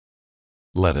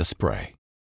Let us pray.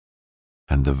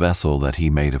 And the vessel that he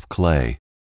made of clay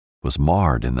was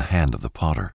marred in the hand of the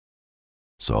potter.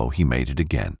 So he made it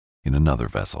again in another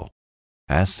vessel,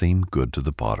 as seemed good to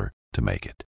the potter to make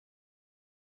it.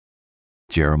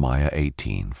 Jeremiah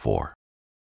 18:4.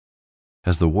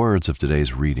 As the words of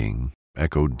today's reading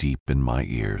echo deep in my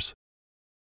ears,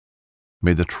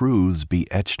 may the truths be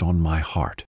etched on my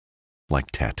heart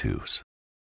like tattoos.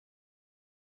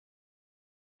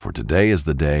 For today is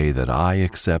the day that I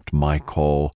accept my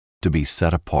call to be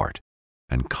set apart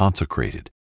and consecrated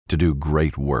to do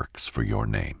great works for your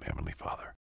name, Heavenly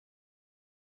Father.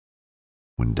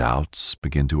 When doubts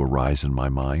begin to arise in my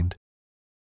mind,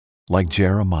 like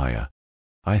Jeremiah,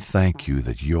 I thank you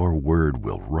that your word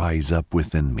will rise up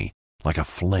within me like a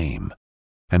flame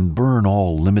and burn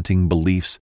all limiting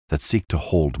beliefs that seek to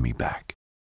hold me back.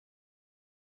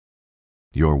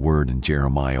 Your word in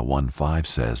Jeremiah 1:5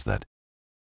 says that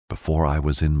before I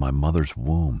was in my mother's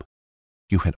womb,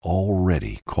 you had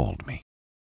already called me.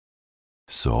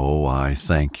 So I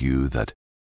thank you that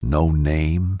no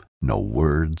name, no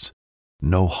words,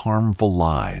 no harmful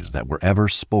lies that were ever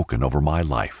spoken over my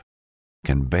life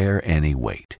can bear any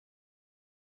weight,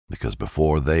 because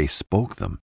before they spoke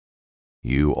them,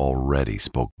 you already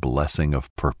spoke blessing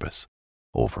of purpose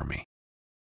over me.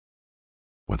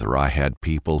 Whether I had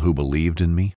people who believed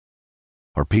in me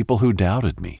or people who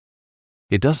doubted me,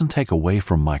 it doesn't take away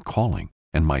from my calling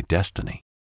and my destiny.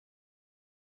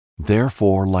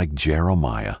 Therefore, like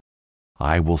Jeremiah,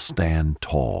 I will stand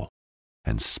tall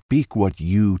and speak what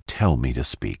you tell me to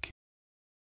speak.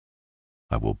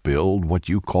 I will build what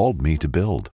you called me to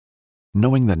build,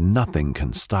 knowing that nothing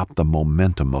can stop the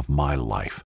momentum of my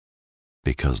life,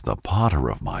 because the potter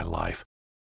of my life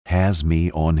has me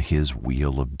on his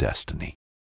wheel of destiny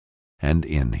and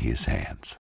in his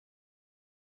hands.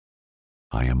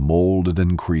 I am molded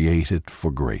and created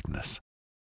for greatness.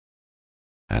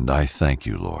 And I thank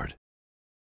you, Lord,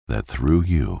 that through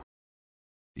you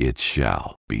it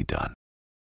shall be done.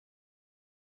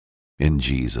 In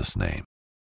Jesus' name,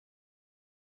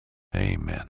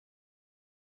 amen.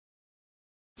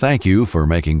 Thank you for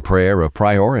making prayer a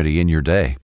priority in your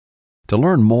day. To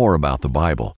learn more about the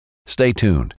Bible, stay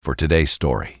tuned for today's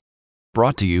story.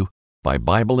 Brought to you by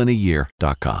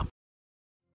BibleInAYear.com.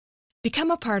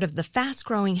 Become a part of the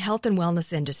fast-growing health and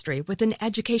wellness industry with an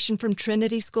education from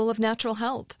Trinity School of Natural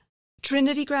Health.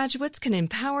 Trinity graduates can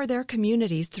empower their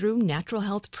communities through natural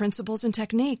health principles and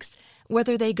techniques,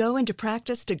 whether they go into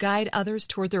practice to guide others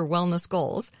toward their wellness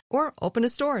goals or open a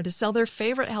store to sell their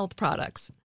favorite health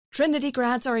products. Trinity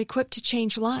grads are equipped to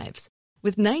change lives.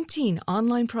 With 19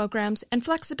 online programs and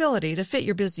flexibility to fit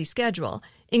your busy schedule,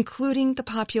 including the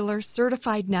popular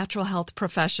Certified Natural Health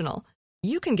Professional,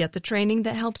 you can get the training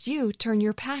that helps you turn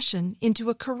your passion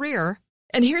into a career.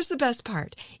 And here's the best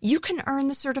part. You can earn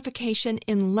the certification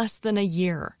in less than a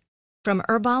year. From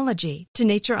herbology to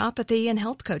naturopathy and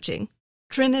health coaching,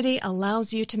 Trinity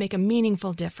allows you to make a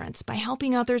meaningful difference by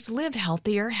helping others live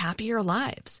healthier, happier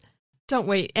lives. Don't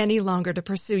wait any longer to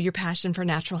pursue your passion for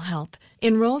natural health.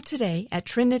 Enroll today at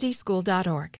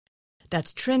trinityschool.org.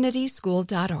 That's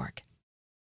trinityschool.org.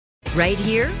 Right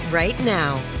here, right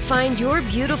now. Find your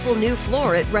beautiful new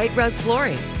floor at Right Rug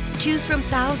Flooring. Choose from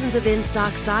thousands of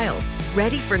in-stock styles,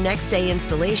 ready for next day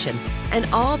installation, and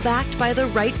all backed by the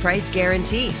right price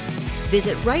guarantee.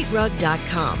 Visit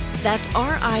rightrug.com. That's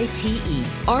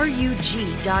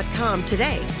RITERUG.com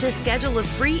today to schedule a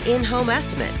free in-home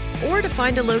estimate or to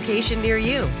find a location near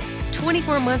you.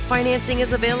 24-month financing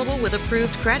is available with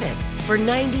approved credit. For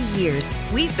 90 years,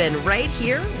 we've been right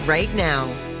here, right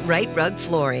now. Right Rug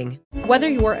Flooring. Whether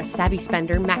you're a savvy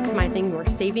spender maximizing your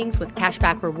savings with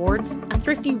cashback rewards, a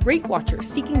thrifty rate watcher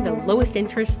seeking the lowest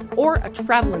interest, or a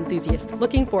travel enthusiast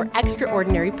looking for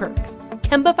extraordinary perks,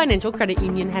 Kemba Financial Credit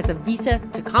Union has a visa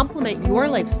to complement your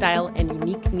lifestyle and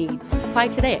unique needs. Apply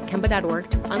today at Kemba.org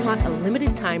to unlock a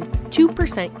limited time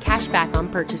 2% cash back on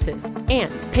purchases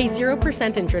and pay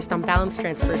 0% interest on balance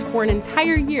transfers for an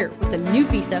entire year with a new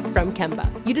visa from Kemba.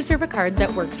 You deserve a card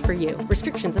that works for you.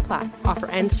 Restrictions apply. Offer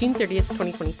ends June 30th,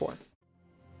 2024.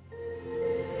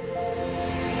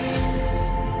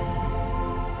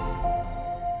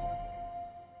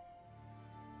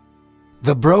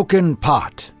 The Broken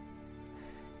Pot.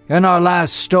 In our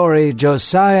last story,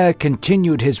 Josiah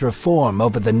continued his reform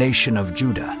over the nation of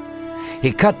Judah.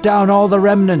 He cut down all the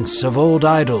remnants of old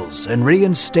idols and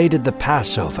reinstated the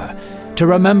Passover to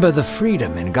remember the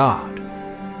freedom in God.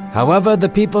 However, the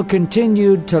people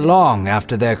continued to long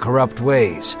after their corrupt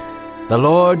ways. The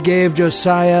Lord gave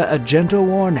Josiah a gentle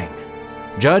warning.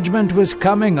 Judgment was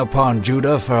coming upon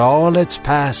Judah for all its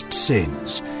past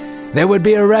sins. There would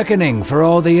be a reckoning for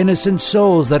all the innocent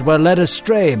souls that were led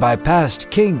astray by past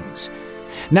kings.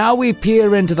 Now we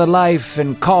peer into the life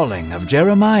and calling of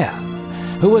Jeremiah,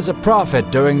 who was a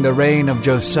prophet during the reign of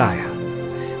Josiah.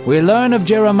 We learn of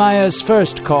Jeremiah's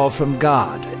first call from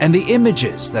God and the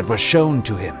images that were shown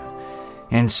to him,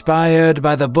 inspired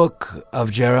by the book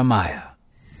of Jeremiah.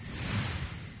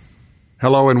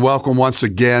 Hello and welcome once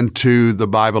again to the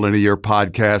Bible in a Year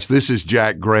podcast. This is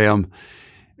Jack Graham.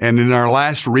 And in our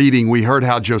last reading, we heard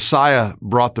how Josiah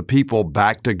brought the people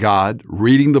back to God,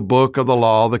 reading the book of the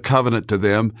law, the covenant to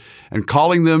them, and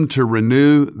calling them to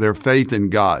renew their faith in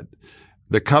God,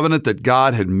 the covenant that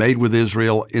God had made with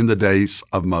Israel in the days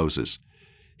of Moses.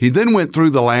 He then went through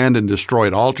the land and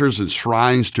destroyed altars and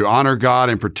shrines to honor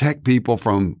God and protect people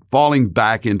from falling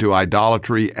back into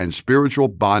idolatry and spiritual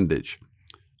bondage.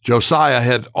 Josiah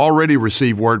had already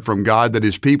received word from God that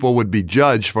his people would be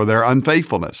judged for their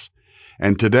unfaithfulness.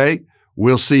 And today,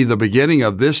 we'll see the beginning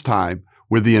of this time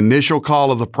with the initial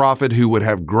call of the prophet who would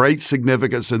have great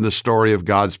significance in the story of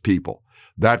God's people.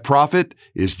 That prophet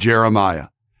is Jeremiah.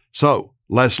 So,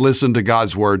 let's listen to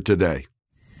God's word today.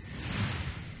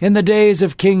 In the days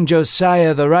of King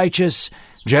Josiah the righteous,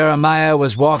 Jeremiah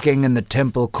was walking in the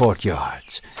temple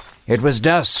courtyards. It was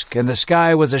dusk, and the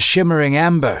sky was a shimmering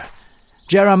amber.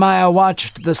 Jeremiah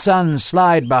watched the sun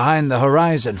slide behind the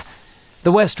horizon.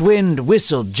 The west wind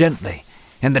whistled gently,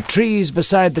 and the trees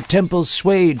beside the temple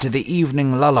swayed to the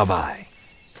evening lullaby.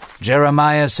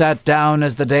 Jeremiah sat down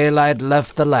as the daylight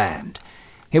left the land.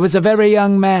 He was a very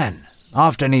young man.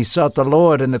 Often he sought the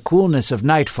Lord in the coolness of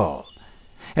nightfall.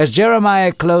 As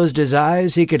Jeremiah closed his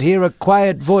eyes, he could hear a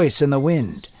quiet voice in the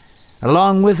wind.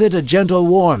 Along with it, a gentle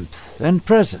warmth and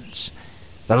presence.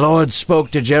 The Lord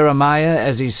spoke to Jeremiah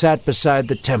as he sat beside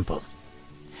the temple.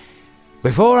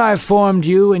 "Before I formed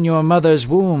you in your mother's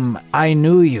womb, I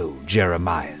knew you,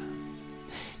 Jeremiah."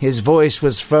 His voice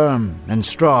was firm and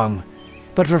strong,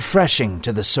 but refreshing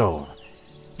to the soul.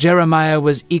 Jeremiah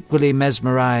was equally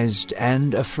mesmerized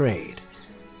and afraid.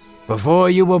 "Before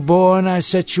you were born, I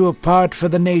set you apart for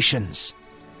the nations.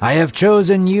 I have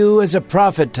chosen you as a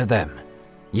prophet to them.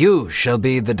 You shall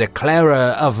be the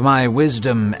declarer of my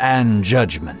wisdom and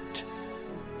judgment."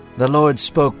 The Lord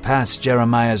spoke past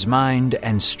Jeremiah's mind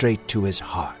and straight to his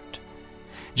heart.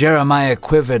 Jeremiah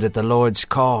quivered at the Lord's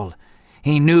call.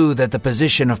 He knew that the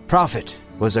position of prophet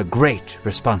was a great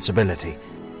responsibility.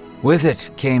 With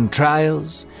it came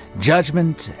trials,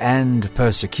 judgment, and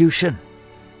persecution.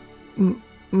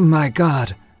 "My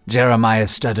God," Jeremiah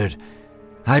stuttered,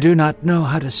 "I do not know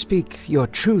how to speak your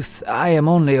truth. I am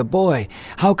only a boy.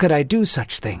 How could I do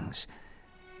such things?"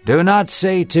 "Do not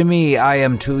say to me, I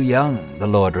am too young," the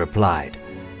Lord replied.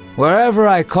 "Wherever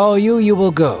I call you, you will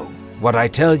go. What I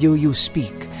tell you, you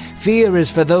speak. Fear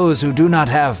is for those who do not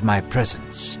have my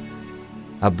presence."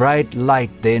 A bright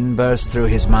light then burst through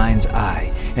his mind's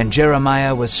eye, and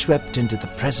Jeremiah was swept into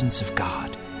the presence of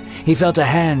God. He felt a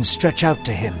hand stretch out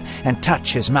to him and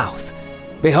touch his mouth.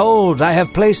 "Behold, I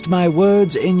have placed my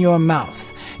words in your mouth.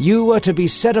 You are to be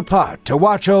set apart to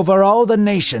watch over all the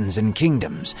nations and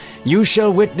kingdoms. You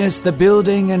shall witness the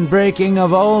building and breaking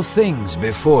of all things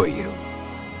before you."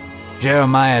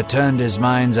 Jeremiah turned his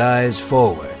mind's eyes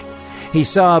forward. He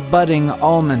saw a budding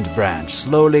almond branch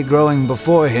slowly growing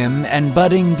before him and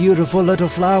budding beautiful little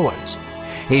flowers.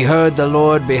 He heard the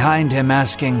Lord behind him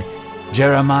asking,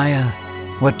 "Jeremiah,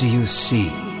 what do you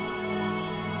see?"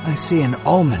 "I see an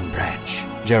almond branch,"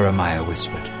 Jeremiah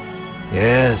whispered.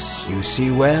 "Yes, you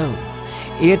see well.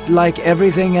 It, like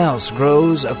everything else,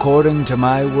 grows according to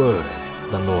my word,"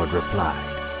 the Lord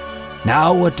replied.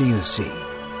 "Now what do you see?"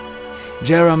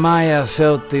 Jeremiah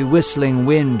felt the whistling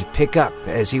wind pick up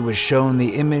as he was shown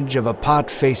the image of a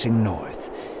pot facing north.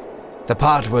 The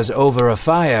pot was over a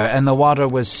fire, and the water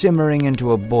was simmering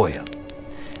into a boil.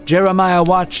 Jeremiah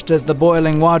watched as the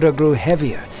boiling water grew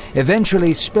heavier,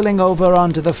 eventually spilling over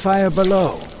onto the fire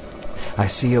below. "I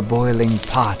see a boiling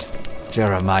pot,"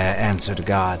 Jeremiah answered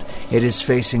God. "It is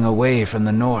facing away from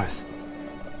the north."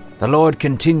 The Lord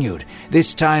continued.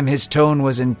 This time his tone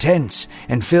was intense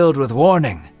and filled with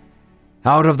warning.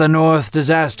 "Out of the north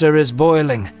disaster is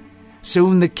boiling.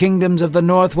 Soon the kingdoms of the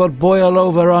north will boil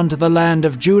over onto the land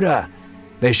of Judah.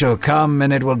 They shall come,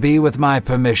 and it will be with my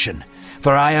permission,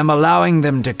 for I am allowing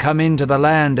them to come into the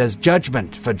land as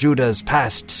judgment for Judah's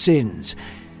past sins.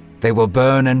 They will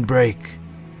burn and break,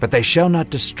 but they shall not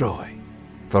destroy,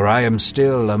 for I am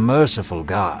still a merciful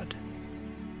God."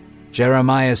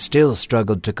 Jeremiah still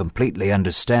struggled to completely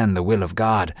understand the will of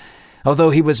God.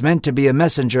 Although he was meant to be a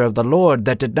messenger of the Lord,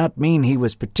 that did not mean he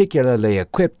was particularly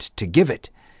equipped to give it.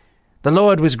 The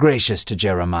Lord was gracious to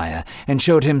Jeremiah and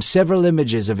showed him several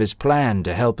images of his plan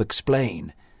to help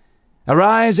explain.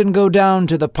 Arise and go down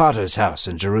to the potter's house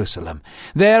in Jerusalem.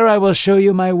 There I will show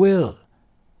you my will."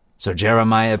 So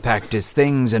Jeremiah packed his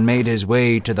things and made his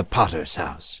way to the potter's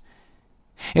house.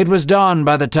 It was dawn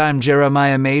by the time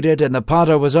Jeremiah made it, and the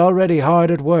potter was already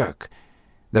hard at work.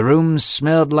 The room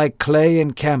smelled like clay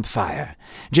and campfire.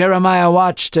 Jeremiah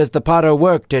watched as the potter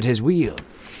worked at his wheel.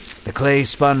 The clay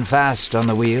spun fast on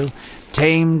the wheel,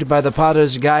 tamed by the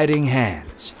potter's guiding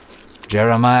hands.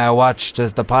 Jeremiah watched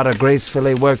as the potter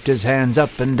gracefully worked his hands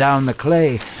up and down the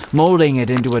clay, molding it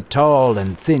into a tall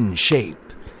and thin shape.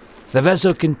 The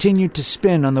vessel continued to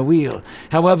spin on the wheel.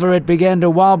 However, it began to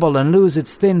wobble and lose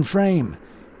its thin frame.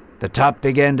 The top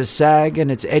began to sag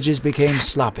and its edges became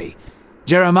sloppy.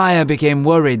 Jeremiah became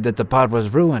worried that the pot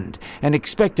was ruined and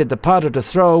expected the potter to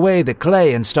throw away the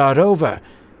clay and start over.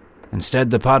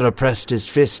 Instead, the potter pressed his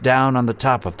fist down on the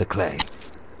top of the clay.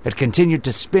 It continued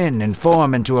to spin and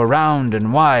form into a round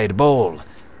and wide bowl.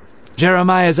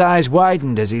 Jeremiah's eyes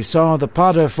widened as he saw the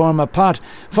potter form a pot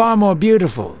far more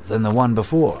beautiful than the one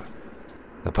before.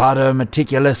 The potter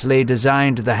meticulously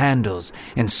designed the handles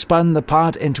and spun the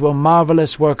pot into a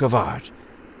marvelous work of art.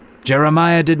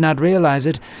 Jeremiah did not realize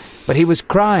it, but he was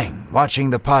crying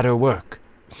watching the potter work.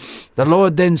 The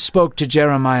Lord then spoke to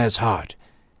Jeremiah's heart.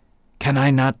 "Can I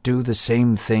not do the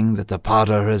same thing that the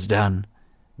potter has done?"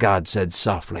 God said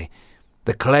softly.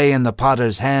 The clay in the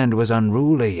potter's hand was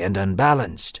unruly and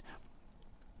unbalanced.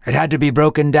 It had to be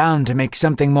broken down to make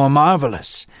something more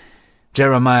marvelous.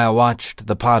 Jeremiah watched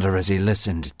the potter as he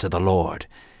listened to the Lord.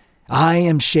 "I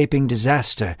am shaping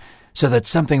disaster so that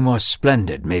something more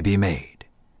splendid may be made."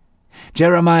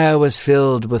 Jeremiah was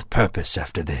filled with purpose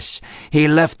after this. He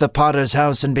left the potter's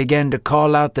house and began to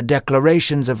call out the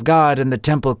declarations of God in the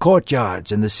temple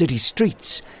courtyards and the city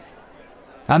streets.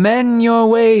 "Amend your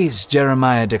ways,"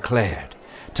 Jeremiah declared.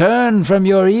 "Turn from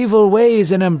your evil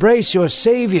ways and embrace your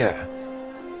Savior."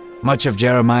 Much of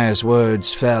Jeremiah's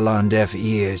words fell on deaf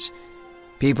ears.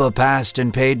 People passed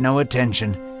and paid no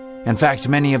attention. In fact,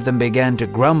 many of them began to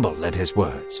grumble at his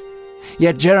words.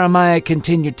 Yet Jeremiah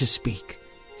continued to speak.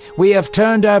 "We have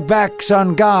turned our backs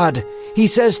on God. He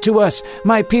says to us,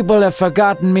 'My people have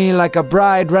forgotten me like a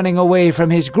bride running away from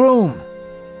his groom.'"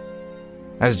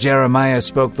 As Jeremiah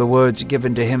spoke the words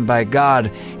given to him by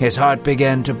God, his heart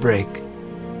began to break.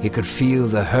 He could feel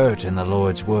the hurt in the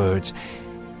Lord's words.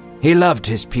 He loved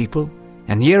his people,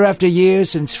 and year after year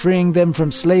since freeing them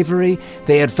from slavery,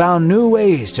 they had found new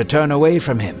ways to turn away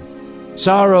from him.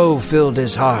 Sorrow filled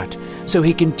his heart, so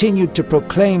he continued to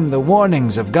proclaim the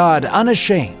warnings of God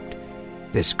unashamed.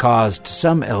 This caused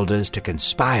some elders to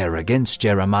conspire against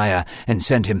Jeremiah and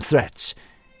send him threats.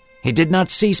 He did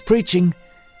not cease preaching.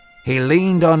 He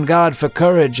leaned on God for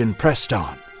courage and pressed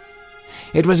on.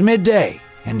 It was midday,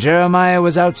 and Jeremiah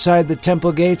was outside the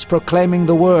temple gates proclaiming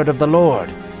the word of the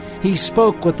Lord. He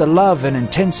spoke with the love and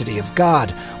intensity of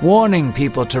God, warning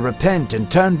people to repent and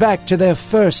turn back to their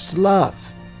first love.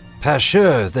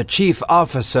 Pashur, the chief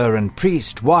officer and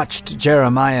priest, watched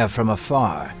Jeremiah from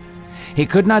afar. He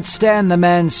could not stand the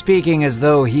man speaking as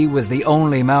though he was the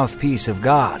only mouthpiece of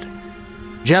God.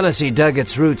 Jealousy dug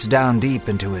its roots down deep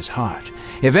into his heart.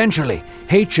 Eventually,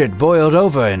 hatred boiled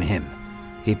over in him.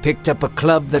 He picked up a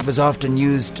club that was often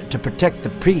used to protect the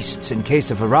priests in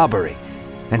case of a robbery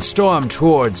and stormed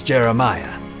towards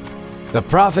Jeremiah. The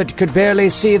prophet could barely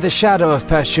see the shadow of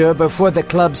Pashur before the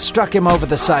club struck him over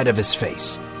the side of his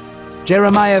face.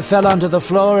 Jeremiah fell onto the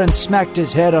floor and smacked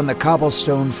his head on the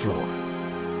cobblestone floor.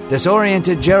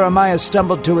 Disoriented, Jeremiah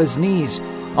stumbled to his knees,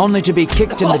 only to be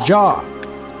kicked in the jaw.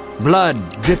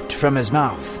 Blood dripped from his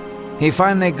mouth. He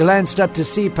finally glanced up to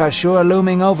see Pashur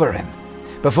looming over him.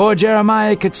 Before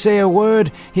Jeremiah could say a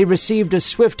word, he received a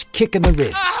swift kick in the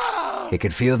ribs. He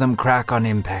could feel them crack on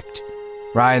impact.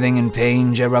 Writhing in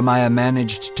pain, Jeremiah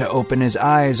managed to open his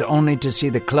eyes only to see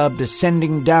the club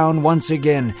descending down once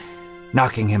again,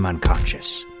 knocking him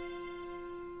unconscious.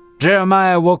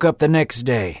 Jeremiah woke up the next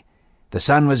day. The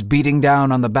sun was beating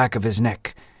down on the back of his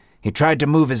neck. He tried to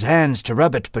move his hands to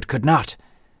rub it, but could not.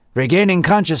 Regaining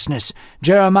consciousness,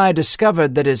 Jeremiah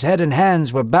discovered that his head and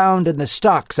hands were bound in the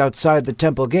stocks outside the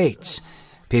temple gates.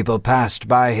 People passed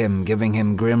by him, giving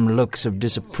him grim looks of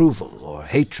disapproval or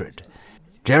hatred.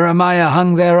 Jeremiah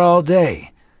hung there all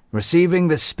day, receiving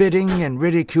the spitting and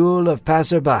ridicule of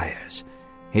passerbyers.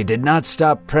 He did not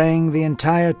stop praying the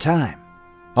entire time.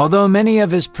 Although many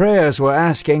of his prayers were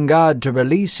asking God to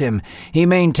release him, he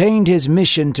maintained his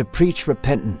mission to preach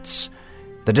repentance.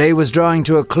 The day was drawing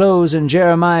to a close, and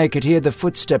Jeremiah could hear the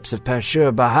footsteps of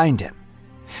Pashur behind him.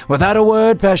 Without a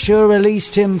word, Pashur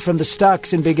released him from the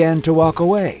stocks and began to walk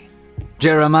away.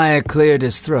 Jeremiah cleared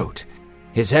his throat.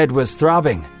 His head was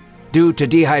throbbing, due to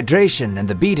dehydration and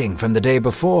the beating from the day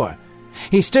before.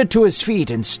 He stood to his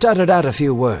feet and stuttered out a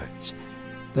few words.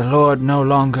 "The Lord no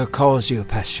longer calls you,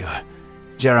 Pashur,"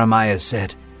 Jeremiah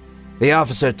said. The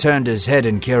officer turned his head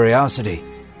in curiosity.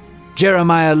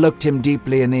 Jeremiah looked him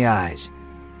deeply in the eyes.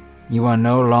 "You are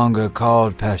no longer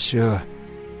called Pashur,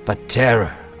 but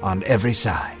terror on every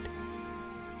side."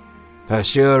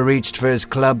 Pashur reached for his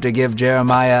club to give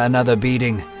Jeremiah another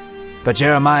beating, but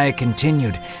Jeremiah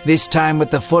continued, this time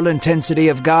with the full intensity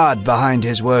of God behind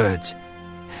his words.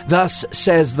 "Thus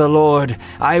says the Lord,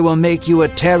 I will make you a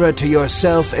terror to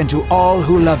yourself and to all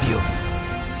who love you."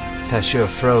 Pashur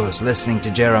froze, listening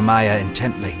to Jeremiah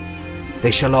intently.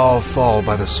 "They shall all fall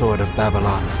by the sword of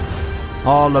Babylon.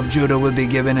 All of Judah will be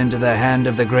given into the hand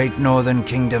of the great northern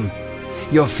kingdom.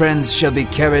 Your friends shall be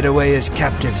carried away as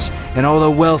captives, and all the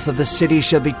wealth of the city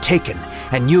shall be taken,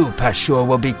 and you, Pashur,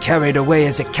 will be carried away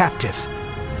as a captive.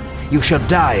 You shall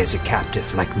die as a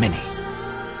captive, like many."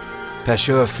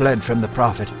 Pashur fled from the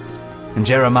prophet, and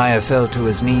Jeremiah fell to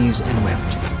his knees and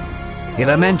wept. He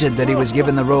lamented that he was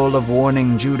given the role of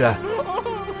warning Judah.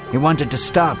 He wanted to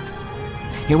stop.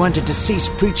 He wanted to cease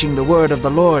preaching the word of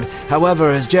the Lord. However,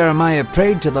 as Jeremiah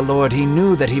prayed to the Lord, he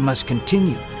knew that he must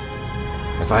continue.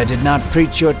 "If I did not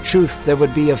preach your truth, there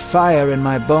would be a fire in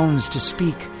my bones to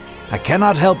speak. I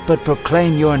cannot help but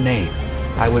proclaim your name.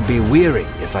 I would be weary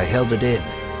if I held it in."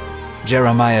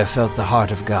 Jeremiah felt the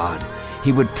heart of God.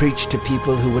 He would preach to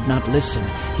people who would not listen.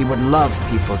 He would love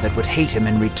people that would hate him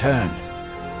in return.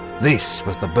 This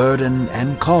was the burden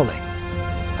and calling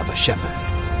of a shepherd.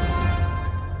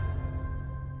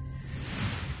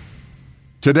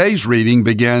 Today's reading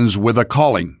begins with a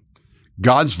calling.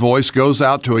 God's voice goes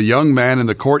out to a young man in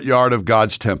the courtyard of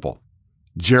God's temple.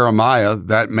 Jeremiah,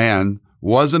 that man,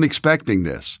 wasn't expecting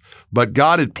this, but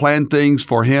God had planned things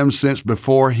for him since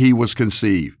before he was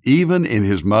conceived, even in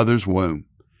his mother's womb.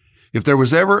 If there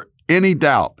was ever any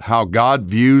doubt how God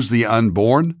views the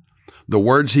unborn, the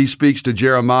words he speaks to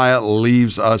Jeremiah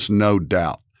leaves us no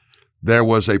doubt. There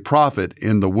was a prophet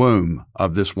in the womb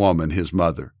of this woman, his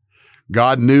mother.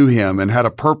 God knew him and had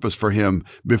a purpose for him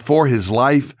before his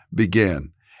life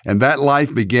began, and that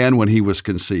life began when he was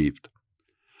conceived.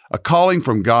 A calling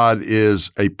from God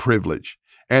is a privilege,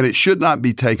 and it should not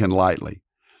be taken lightly.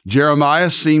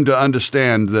 Jeremiah seemed to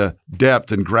understand the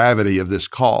depth and gravity of this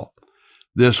call.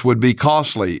 This would be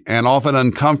costly and often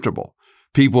uncomfortable.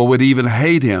 People would even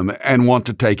hate him and want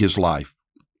to take his life.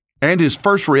 And his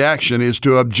first reaction is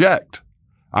to object.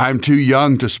 "I'm too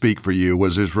young to speak for you,"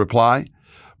 was his reply.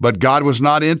 But God was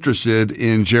not interested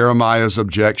in Jeremiah's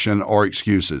objection or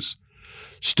excuses.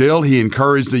 Still, he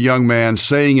encouraged the young man,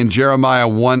 saying in Jeremiah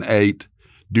 1:8,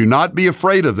 "Do not be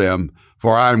afraid of them,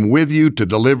 for I am with you to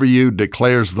deliver you,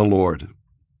 declares the Lord."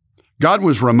 God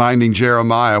was reminding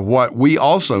Jeremiah what we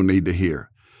also need to hear,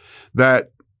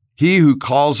 that he who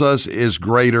calls us is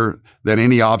greater than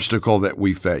any obstacle that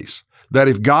we face, that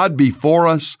if God be for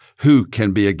us, who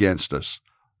can be against us?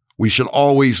 We should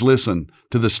always listen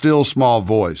to the still small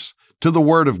voice, to the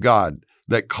word of God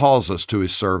that calls us to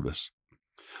his service.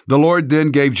 The Lord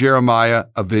then gave Jeremiah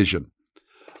a vision,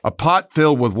 a pot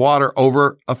filled with water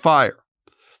over a fire.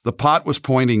 The pot was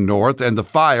pointing north, and the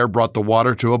fire brought the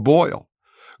water to a boil.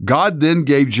 God then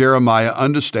gave Jeremiah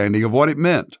understanding of what it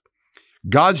meant.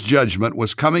 God's judgment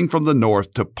was coming from the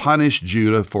north to punish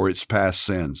Judah for its past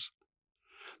sins.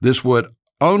 This would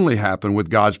only happen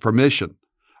with God's permission,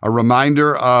 a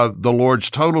reminder of the Lord's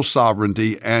total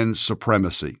sovereignty and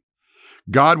supremacy.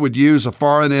 God would use a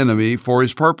foreign enemy for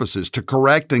his purposes to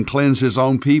correct and cleanse his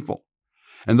own people.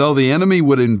 And though the enemy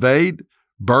would invade,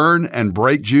 burn, and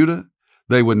break Judah,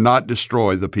 they would not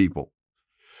destroy the people.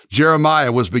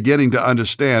 Jeremiah was beginning to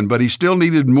understand, but he still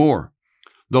needed more.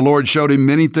 The Lord showed him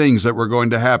many things that were going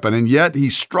to happen, and yet he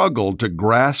struggled to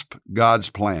grasp God's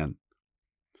plan.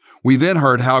 We then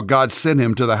heard how God sent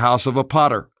him to the house of a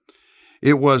potter.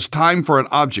 It was time for an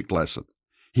object lesson.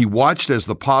 He watched as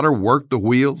the potter worked the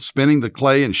wheel, spinning the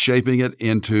clay and shaping it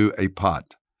into a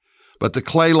pot. But the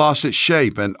clay lost its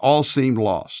shape and all seemed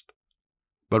lost.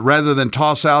 But rather than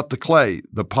toss out the clay,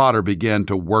 the potter began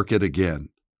to work it again.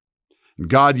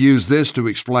 God used this to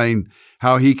explain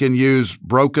how he can use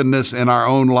brokenness in our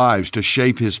own lives to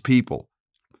shape his people.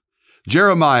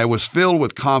 Jeremiah was filled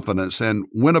with confidence and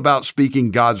went about speaking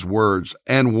God's words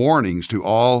and warnings to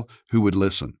all who would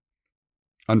listen.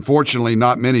 Unfortunately,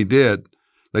 not many did.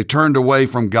 They turned away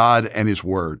from God and his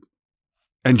word.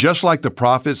 And just like the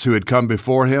prophets who had come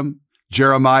before him,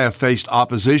 Jeremiah faced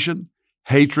opposition,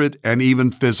 hatred, and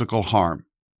even physical harm.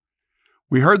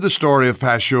 We heard the story of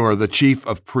Pashur, the chief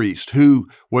of priests, who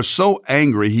was so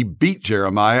angry he beat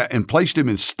Jeremiah and placed him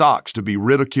in stocks to be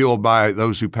ridiculed by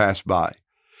those who passed by.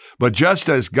 But just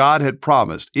as God had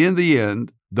promised, in the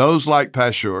end, those like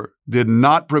Pashur did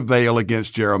not prevail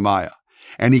against Jeremiah,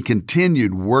 and he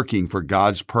continued working for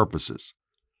God's purposes.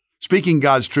 Speaking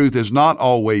God's truth is not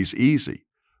always easy,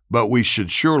 but we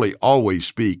should surely always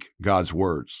speak God's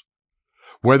words.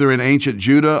 Whether in ancient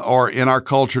Judah or in our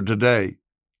culture today,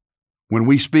 when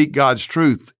we speak God's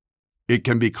truth, it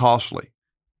can be costly.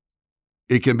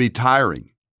 It can be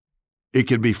tiring. It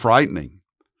can be frightening.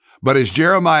 But as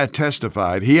Jeremiah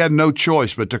testified, he had no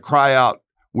choice but to cry out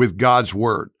with God's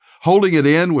word. Holding it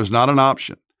in was not an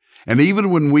option. And even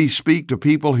when we speak to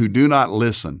people who do not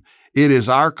listen, it is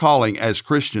our calling as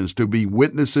Christians to be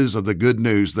witnesses of the good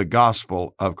news, the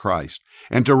gospel of Christ,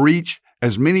 and to reach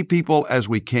as many people as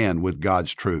we can with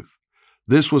God's truth.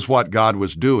 This was what God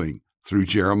was doing through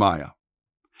Jeremiah,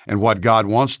 and what God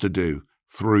wants to do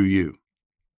through you.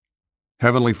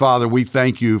 Heavenly Father, we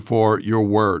thank you for your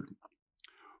word.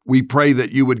 We pray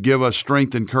that you would give us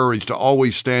strength and courage to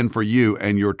always stand for you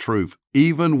and your truth,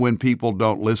 even when people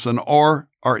don't listen or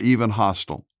are even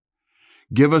hostile.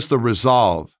 Give us the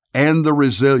resolve and the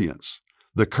resilience,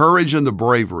 the courage and the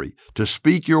bravery to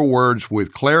speak your words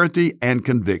with clarity and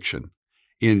conviction.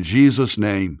 In Jesus'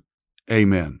 name,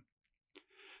 amen.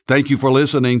 Thank you for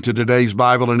listening to today's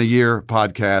Bible in a Year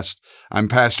podcast. I'm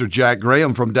Pastor Jack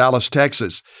Graham from Dallas,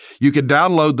 Texas. You can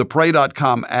download the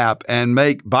Pray.com app and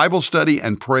make Bible study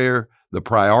and prayer the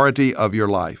priority of your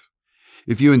life.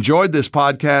 If you enjoyed this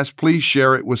podcast, please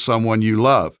share it with someone you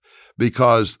love,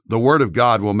 because the Word of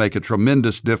God will make a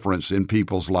tremendous difference in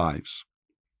people's lives.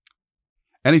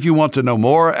 And if you want to know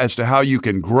more as to how you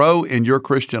can grow in your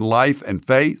Christian life and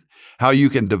faith, how you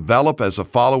can develop as a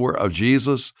follower of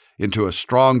Jesus into a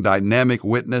strong, dynamic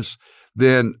witness,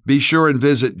 then be sure and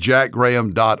visit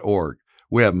jackgraham.org.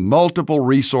 We have multiple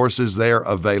resources there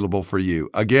available for you.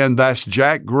 Again, that's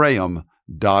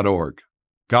jackgraham.org.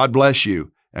 God bless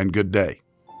you and good day.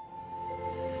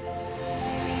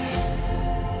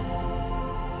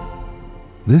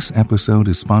 This episode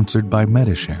is sponsored by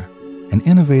Medishare, an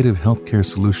innovative healthcare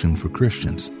solution for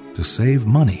Christians to save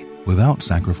money without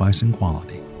sacrificing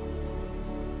quality.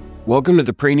 Welcome to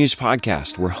the Pray News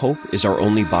Podcast, where hope is our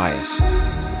only bias.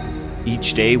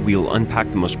 Each day, we will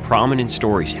unpack the most prominent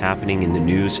stories happening in the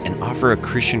news and offer a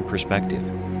Christian perspective.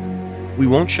 We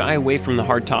won't shy away from the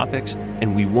hard topics,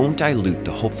 and we won't dilute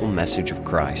the hopeful message of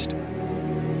Christ.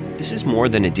 This is more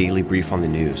than a daily brief on the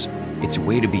news. It's a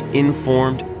way to be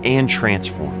informed and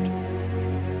transformed.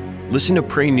 Listen to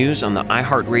Pray News on the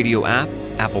iHeartRadio app,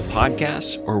 Apple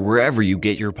Podcasts, or wherever you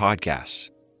get your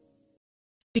podcasts.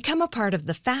 Become a part of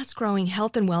the fast-growing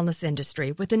health and wellness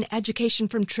industry with an education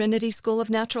from Trinity School of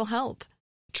Natural Health.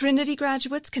 Trinity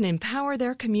graduates can empower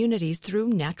their communities through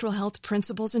natural health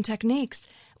principles and techniques,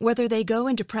 whether they go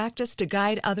into practice to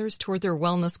guide others toward their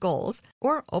wellness goals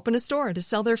or open a store to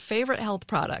sell their favorite health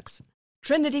products.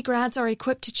 Trinity grads are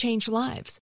equipped to change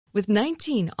lives. With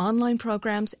 19 online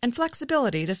programs and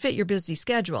flexibility to fit your busy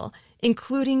schedule,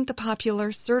 including the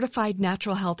popular Certified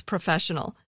Natural Health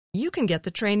Professional, you can get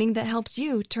the training that helps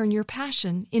you turn your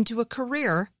passion into a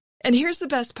career. And here's the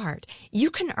best part.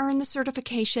 You can earn the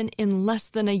certification in less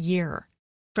than a year.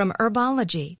 From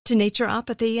herbology to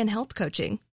naturopathy and health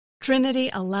coaching, Trinity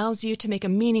allows you to make a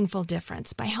meaningful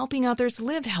difference by helping others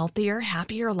live healthier,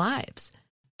 happier lives.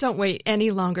 Don't wait any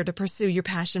longer to pursue your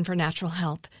passion for natural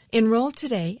health. Enroll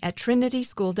today at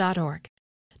trinityschool.org.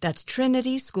 That's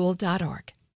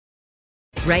trinityschool.org.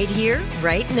 Right here,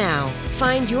 right now.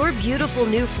 Find your beautiful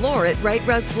new floor at Right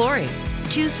Rug Flooring.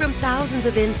 Choose from thousands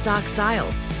of in-stock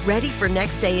styles, ready for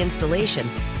next day installation,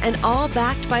 and all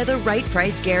backed by the right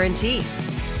price guarantee.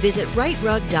 Visit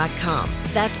rightrug.com.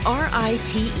 That's RITERUG.com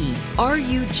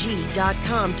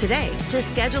today to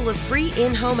schedule a free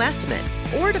in-home estimate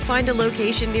or to find a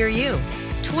location near you.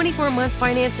 24-month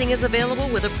financing is available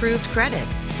with approved credit.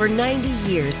 For 90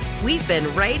 years, we've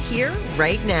been right here,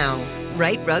 right now.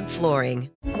 Right Rug Flooring.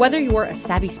 Whether you're a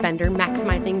savvy spender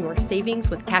maximizing your savings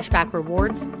with cashback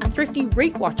rewards, a thrifty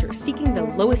rate watcher seeking the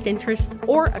lowest interest,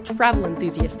 or a travel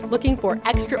enthusiast looking for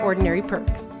extraordinary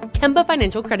perks, Kemba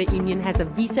Financial Credit Union has a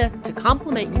visa to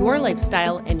complement your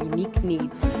lifestyle and unique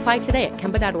needs. Apply today at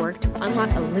Kemba.org to unlock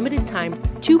a limited time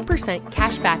 2%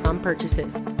 cash back on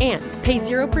purchases and pay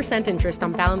 0% interest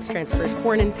on balance transfers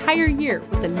for an entire year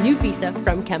with a new visa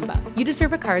from Kemba. You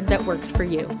deserve a card that works for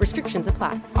you. Restrictions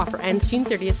apply. Offer ends June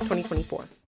 30th, 2024.